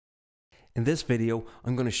In this video,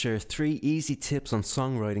 I'm going to share 3 easy tips on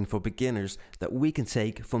songwriting for beginners that we can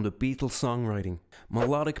take from the Beatles songwriting.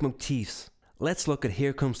 Melodic motifs. Let's look at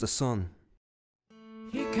Here Comes the Sun.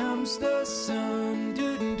 Here comes the sun,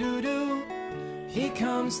 doo-doo-doo-doo. Here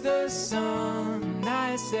comes the sun,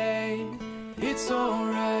 I say, it's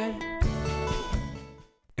alright.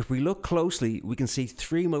 If we look closely, we can see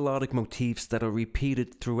 3 melodic motifs that are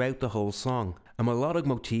repeated throughout the whole song. A melodic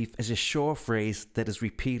motif is a short phrase that is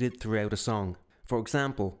repeated throughout a song. For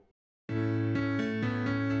example,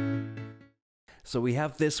 so we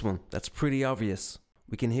have this one that's pretty obvious.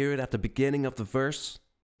 We can hear it at the beginning of the verse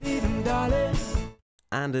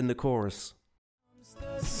and in the chorus.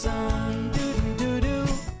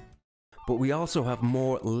 But we also have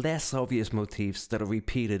more less obvious motifs that are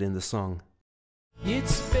repeated in the song.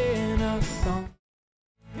 It's been a long,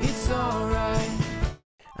 it's alright.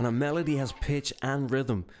 And a melody has pitch and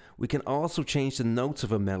rhythm. We can also change the notes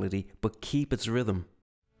of a melody but keep its rhythm.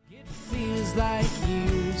 It feels like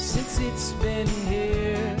years since it's been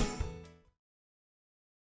here.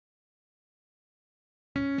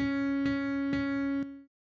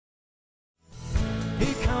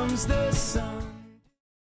 Here comes the sun.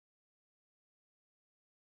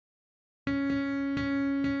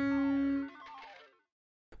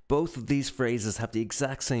 Both of these phrases have the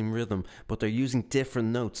exact same rhythm, but they're using different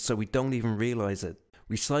notes so we don't even realize it.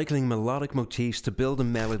 Recycling melodic motifs to build a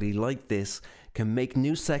melody like this can make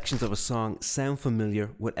new sections of a song sound familiar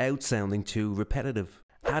without sounding too repetitive.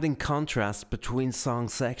 Adding contrast between song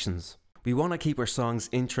sections. We want to keep our songs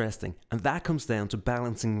interesting, and that comes down to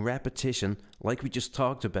balancing repetition, like we just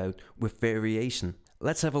talked about, with variation.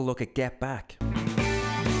 Let's have a look at Get Back.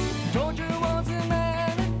 Told you once a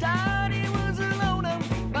man had died, he was alone,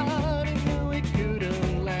 but he knew he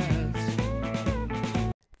couldn't last.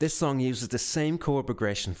 This song uses the same chord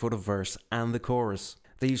progression for the verse and the chorus.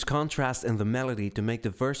 They use contrast in the melody to make the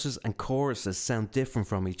verses and choruses sound different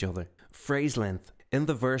from each other. Phrase length. In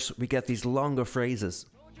the verse, we get these longer phrases.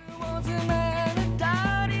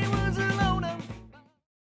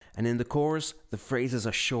 And in the chorus, the phrases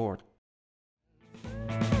are short.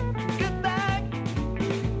 Get back,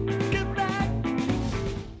 get back.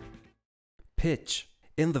 Pitch.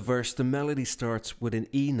 In the verse, the melody starts with an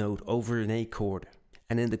E note over an A chord.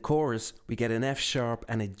 And in the chorus, we get an F sharp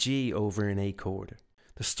and a G over an A chord.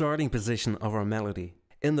 The starting position of our melody.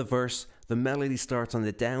 In the verse, the melody starts on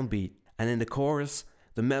the downbeat, and in the chorus,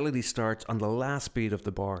 the melody starts on the last beat of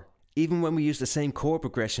the bar. Even when we use the same chord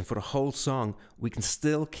progression for the whole song, we can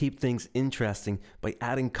still keep things interesting by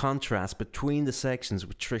adding contrast between the sections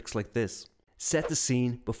with tricks like this. Set the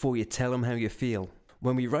scene before you tell them how you feel.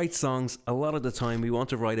 When we write songs, a lot of the time we want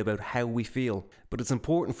to write about how we feel, but it's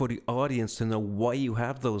important for the audience to know why you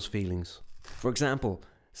have those feelings. For example,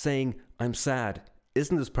 saying, "I'm sad,"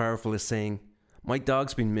 isn't as powerful as saying, "My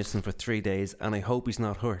dog's been missing for 3 days and I hope he's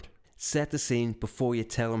not hurt." Set the scene before you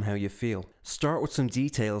tell them how you feel. Start with some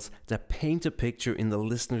details that paint a picture in the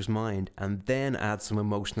listener's mind and then add some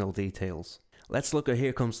emotional details. Let's look at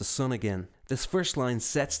Here Comes the Sun again. This first line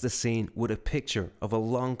sets the scene with a picture of a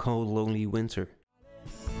long, cold, lonely winter.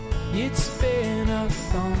 It's been a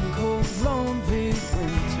long, cold, lonely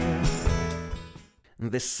winter.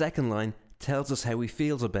 And this second line tells us how he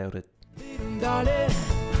feels about it. Darling,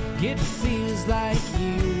 it feels like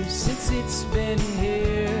years since it's been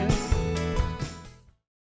here.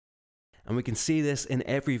 And we can see this in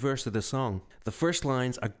every verse of the song. The first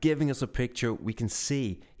lines are giving us a picture we can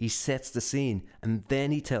see. He sets the scene and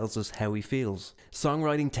then he tells us how he feels.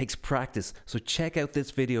 Songwriting takes practice, so check out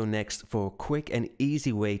this video next for a quick and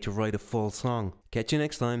easy way to write a full song. Catch you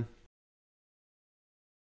next time.